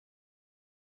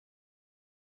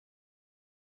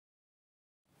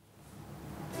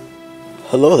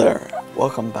Hello there,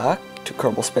 welcome back to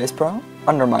Kerbal Space Pro.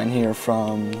 Undermine here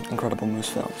from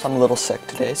IncredibleMooseFilms. I'm a little sick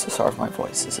today, so sorry if my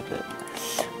voice is a bit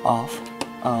off.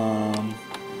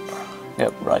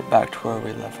 Yep, right back to where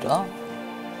we left off.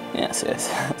 Yes, it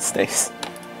stays.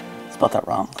 Spelled that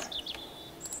wrong.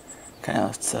 Okay,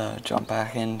 let's jump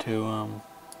back into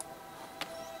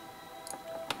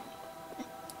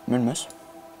Moonmus.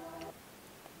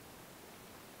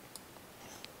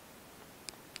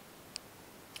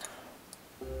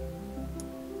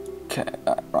 Okay,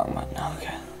 wrong button.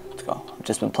 Okay, let's go. I've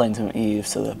just been playing some Eve,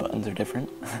 so the buttons are different.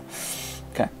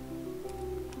 Okay.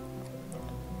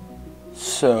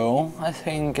 So, I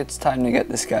think it's time to get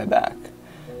this guy back.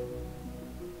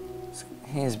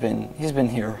 He's been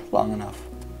here long enough.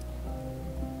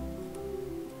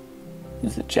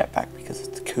 Use the jetpack because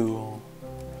it's cool.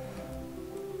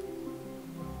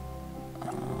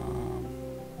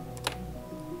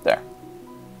 There.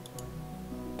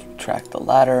 Let's retract the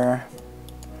ladder.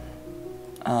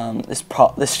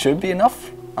 This should be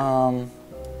enough, but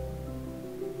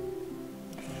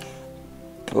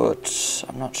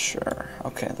I'm not sure.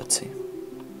 Okay, let's see.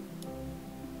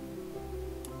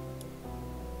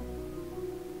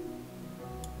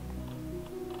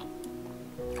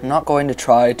 I'm not going to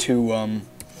try to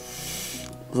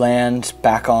land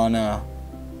back on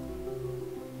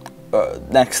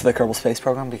next to the Kerbal Space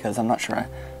Program because I'm not sure.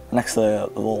 Next to the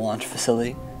little launch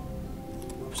facility.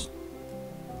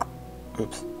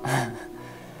 Oops.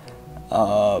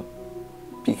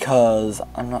 Because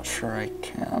I'm not sure I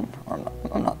can, or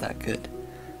I'm not that good.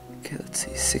 Okay, let's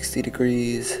see, 60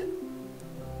 degrees.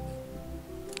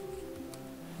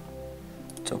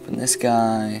 Let's open this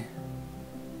guy.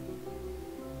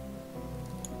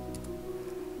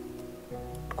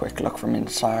 Quick look from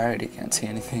inside, you can't see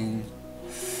anything.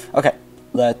 Okay,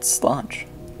 let's launch.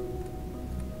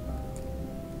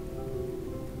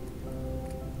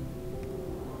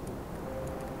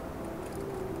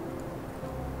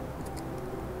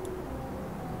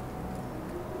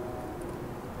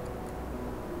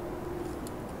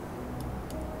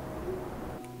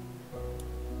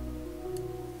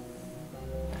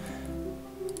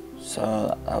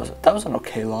 So that was an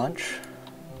okay launch.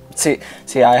 See,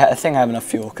 I think I have enough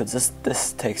fuel because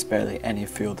this takes barely any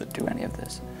fuel to do any of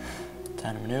this.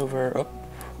 Down to maneuver. Oh.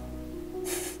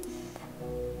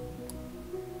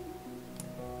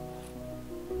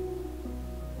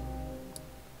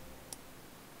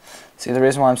 See, the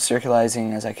reason why I'm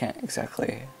circulating is I can't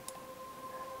exactly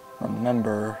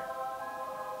remember.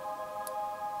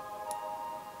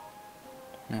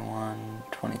 21,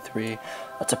 23.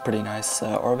 That's a pretty nice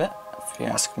orbit, if you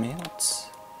ask me. Let's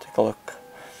take a look.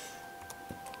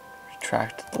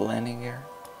 Retract the landing gear.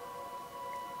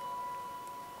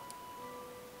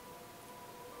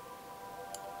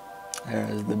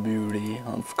 There's the beauty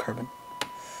of carbon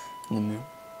and the moon.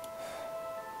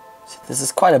 See, this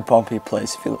is quite a bumpy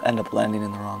place if you end up landing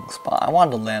in the wrong spot. I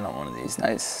wanted to land on one of these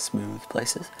nice, smooth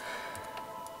places.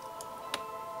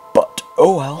 But,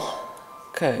 oh well.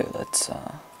 Okay, let's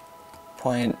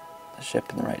point the ship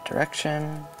in the right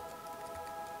direction.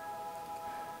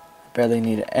 I barely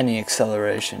need any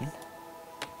acceleration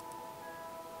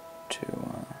to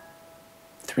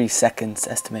 3 seconds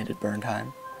estimated burn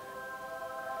time.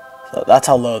 So that's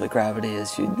how low the gravity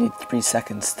is. You need 3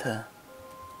 seconds to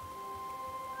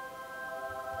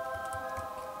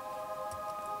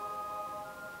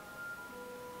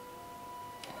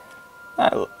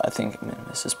I think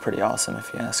this is pretty awesome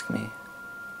if you ask me.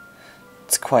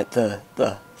 It's quite the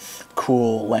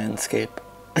cool landscape.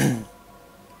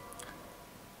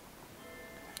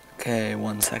 Okay,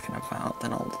 1 second about,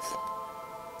 then I'll...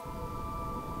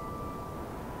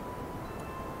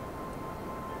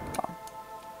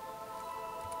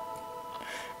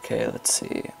 Okay, let's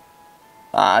see.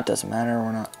 It doesn't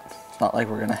matter, it's not like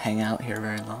we're gonna hang out here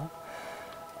very long.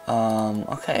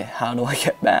 Okay, how do I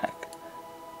get back?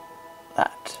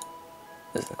 That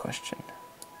is the question.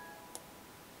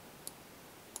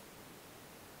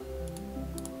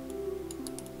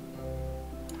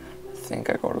 I think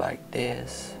I go like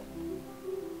this.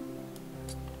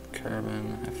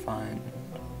 Carbon, I find.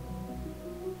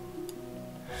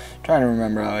 Trying to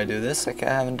remember how I do this. Like, I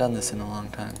haven't done this in a long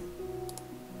time.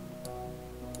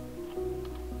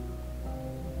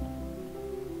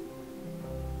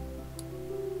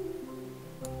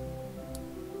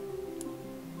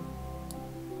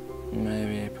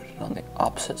 Maybe put it on the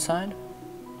opposite side.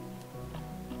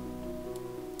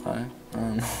 Okay.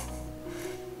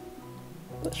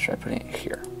 Let's try putting it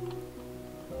here.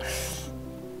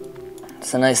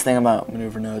 It's the nice thing about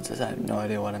maneuver nodes is I have no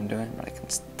idea what I'm doing, but I can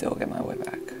still get my way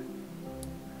back.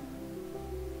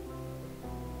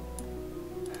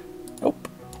 Nope.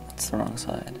 the wrong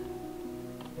side.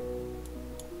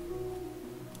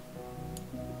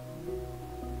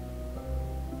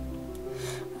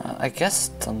 I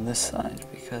guess it's on this side,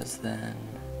 because then...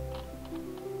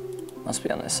 Must be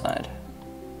on this side.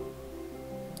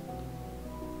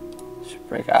 Should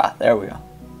break... Ah, there we go.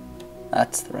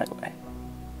 That's the right way.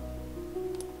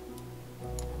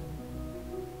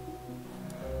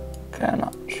 Okay, I'm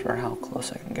not sure how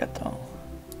close I can get, though.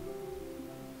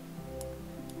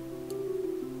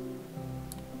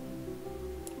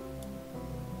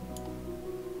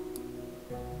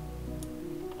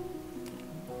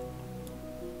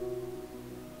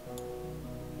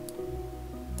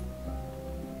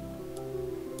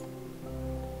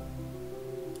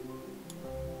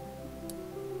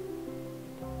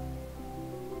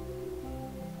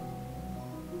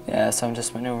 Yeah, so I'm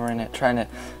just maneuvering it, trying to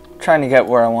get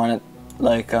where I want it,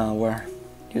 like where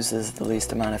it uses the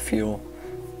least amount of fuel,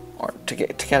 or to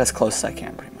get as close as I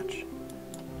can, pretty much.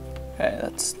 Okay,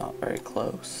 that's not very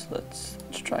close. Let's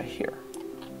try here.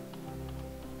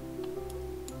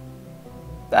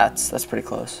 That's pretty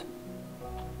close.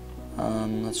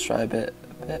 Let's try a bit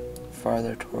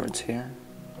farther towards here.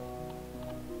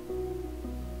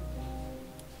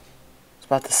 It's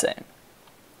about the same.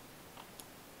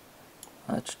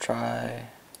 Let's try...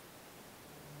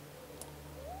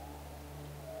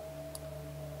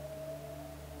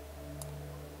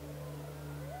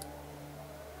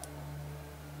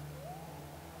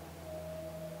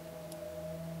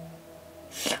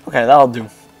 Okay, that'll do.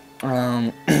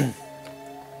 Turn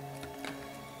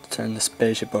the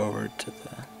spaceship over to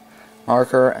the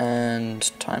marker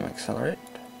and time accelerate.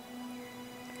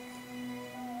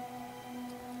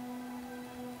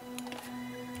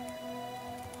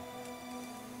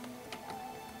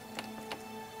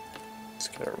 Let's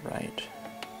get it right.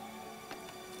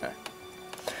 There.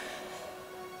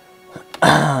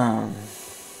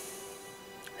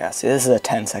 Yeah, see, this is a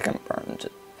 10-second burn,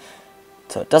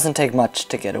 so it doesn't take much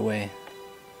to get away.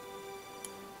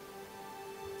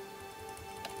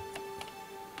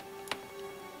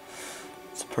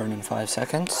 Let's burn in 5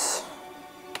 seconds.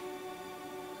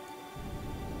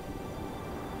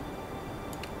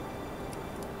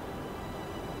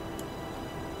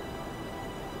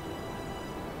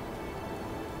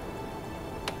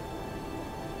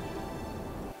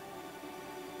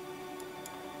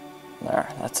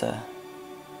 There, that's a...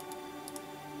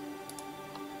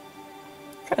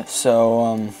 Okay,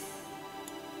 so,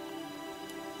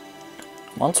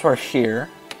 once we're here,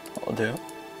 what we'll do,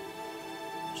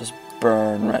 just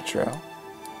burn retro,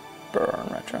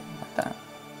 like that.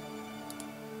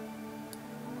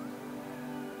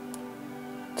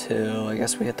 Till, I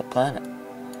guess we hit the planet.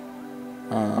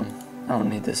 I don't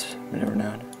need this maneuver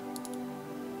node.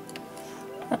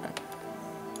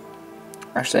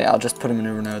 Actually, I'll just put a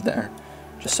maneuver node there,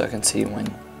 just so I can see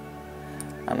when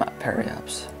I'm at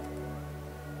periapse.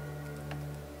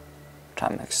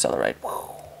 Time to accelerate.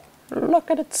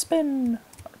 Look at it spin.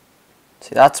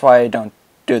 See, that's why I don't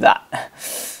do that.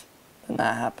 Then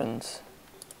that happens.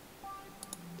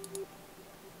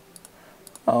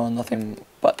 Oh, nothing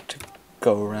but to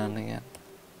go around again.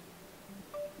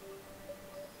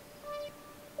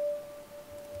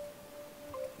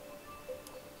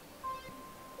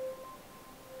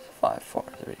 5, 4,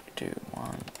 3, 2,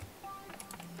 1.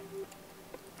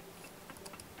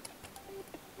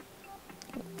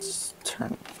 Let's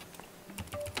turn.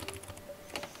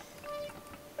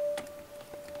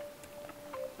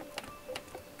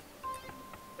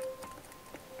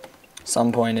 At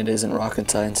some point it isn't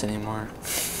rocket science anymore.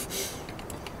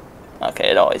 Okay,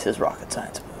 it always is rocket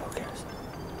science, but who cares?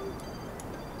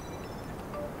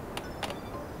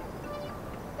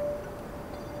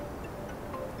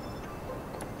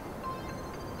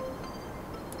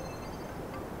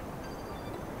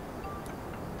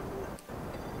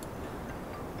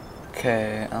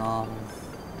 Okay,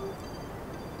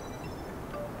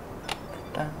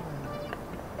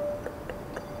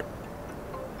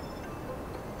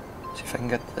 see if I can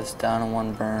get this down in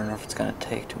one burn, or if it's gonna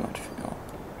take too much fuel.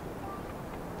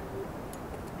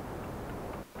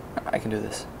 I can do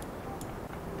this.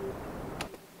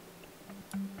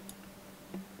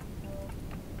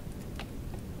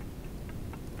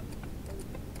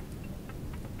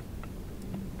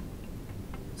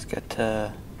 Let's get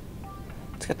to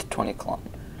 20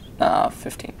 kilometers.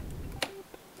 15.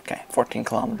 Okay, 14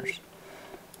 kilometers.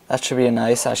 That should be a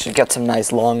nice. I should get some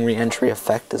nice long re-entry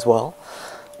effect as well.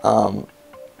 It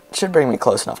should bring me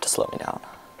close enough to slow me down.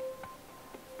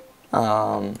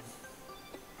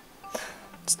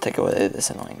 Let's take away this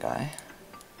annoying guy.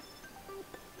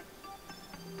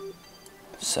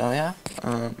 So yeah.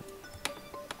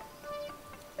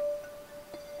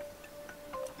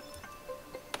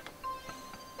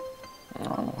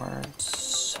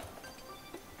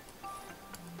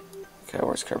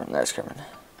 Kerbin, there's Kerbin.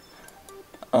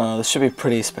 This should be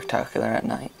pretty spectacular at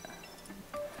night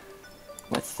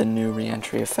with the new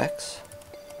re-entry effects.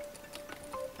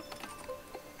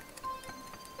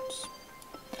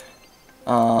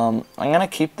 I'm gonna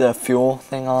keep the fuel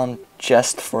thing on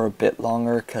just for a bit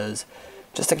longer, cause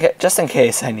just in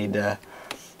case I need to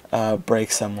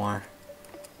break some more,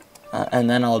 and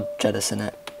then I'll jettison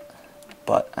it.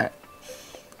 But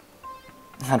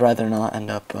I'd rather not end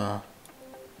up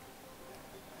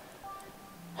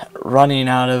running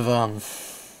out of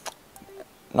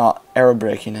not air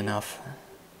braking enough.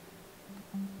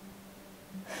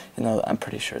 You know, I'm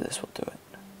pretty sure this will do it.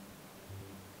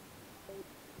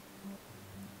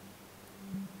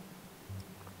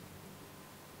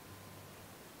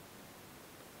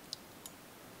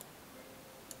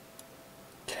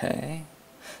 Okay,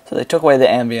 so they took away the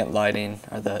ambient lighting,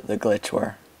 or the glitch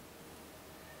where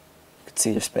you could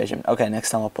see your spaceship. Okay,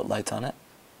 next time I'll put lights on it.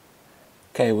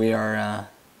 Okay, we have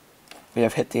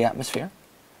hit the atmosphere.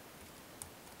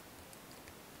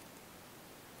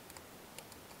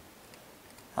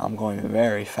 I'm going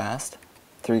very fast,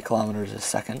 3 kilometers a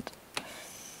second.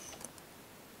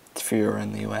 If you're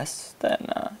in the US, then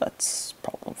that's a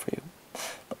problem for you.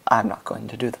 But I'm not going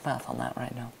to do the math on that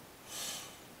right now.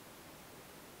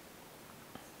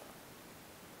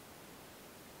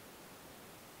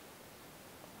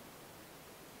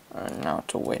 And now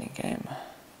it's a waiting game.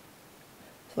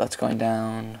 So that's going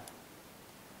down.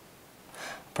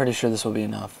 Pretty sure this will be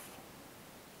enough.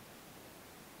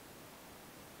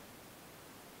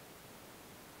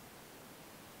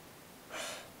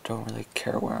 Don't really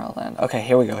care where I'll land. Okay,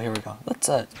 here we go, here we go. Let's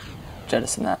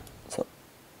jettison that. So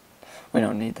we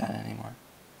don't need that anymore.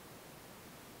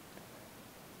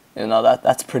 You know,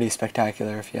 that's pretty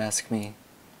spectacular if you ask me.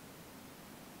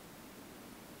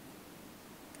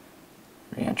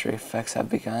 Re-entry effects have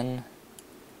begun.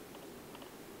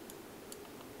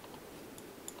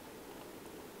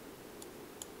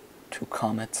 Two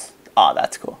comets. Ah,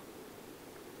 that's cool.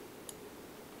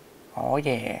 Oh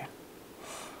yeah.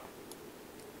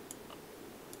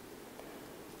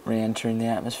 Re-entering the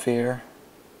atmosphere.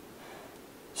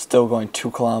 Still going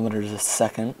 2 kilometers a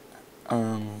second.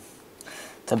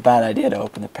 It's a bad idea to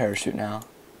open the parachute now.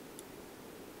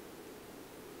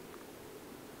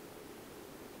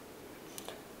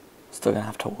 Still gonna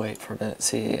have to wait for a bit.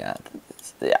 See, yeah,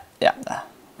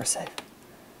 we're safe.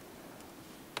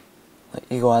 The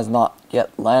Eagle has not yet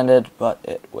landed, but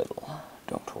it will.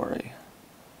 Don't worry.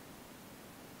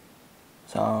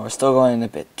 So we're still going a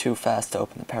bit too fast to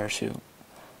open the parachute.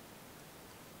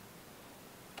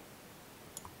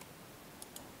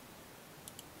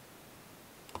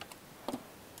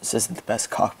 This isn't the best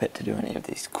cockpit to do any of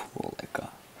these cool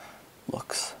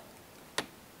looks.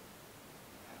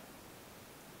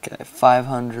 Okay,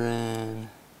 500.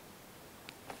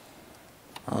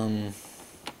 Let's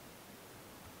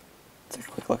take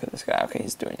a quick look at this guy. Okay,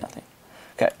 he's doing nothing.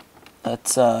 Okay,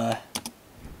 let's open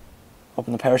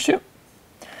the parachute.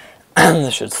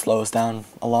 This should slow us down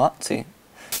a lot. See,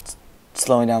 it's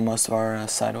slowing down most of our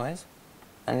sideways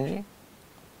energy.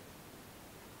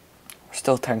 We're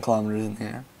still 10 kilometers in the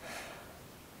air.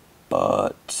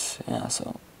 But, yeah,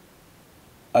 so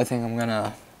I think I'm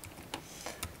gonna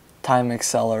time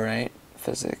accelerate,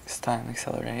 physics time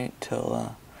accelerate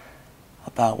till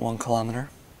about 1 kilometer.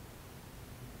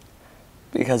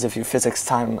 Because if you physics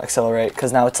time accelerate,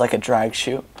 because now it's like a drag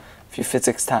chute, if you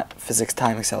physics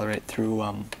time accelerate through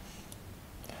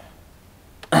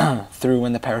through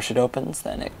when the parachute opens,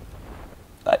 then it,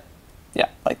 yeah,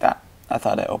 like that. I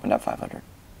thought it opened at 500.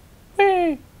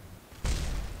 Whee!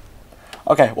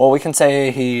 Okay, well we can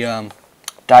say he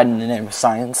died in the name of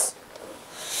science.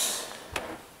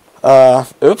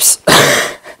 Oops. Let's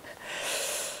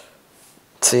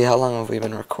see, how long have we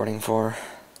been recording for?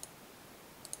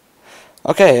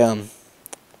 Okay,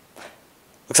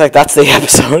 looks like that's the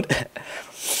episode.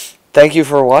 Thank you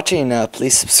for watching.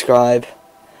 Please subscribe.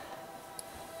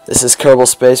 This is Kerbal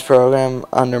Space Program,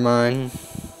 Undermine.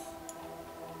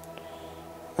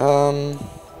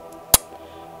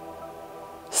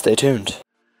 Stay tuned.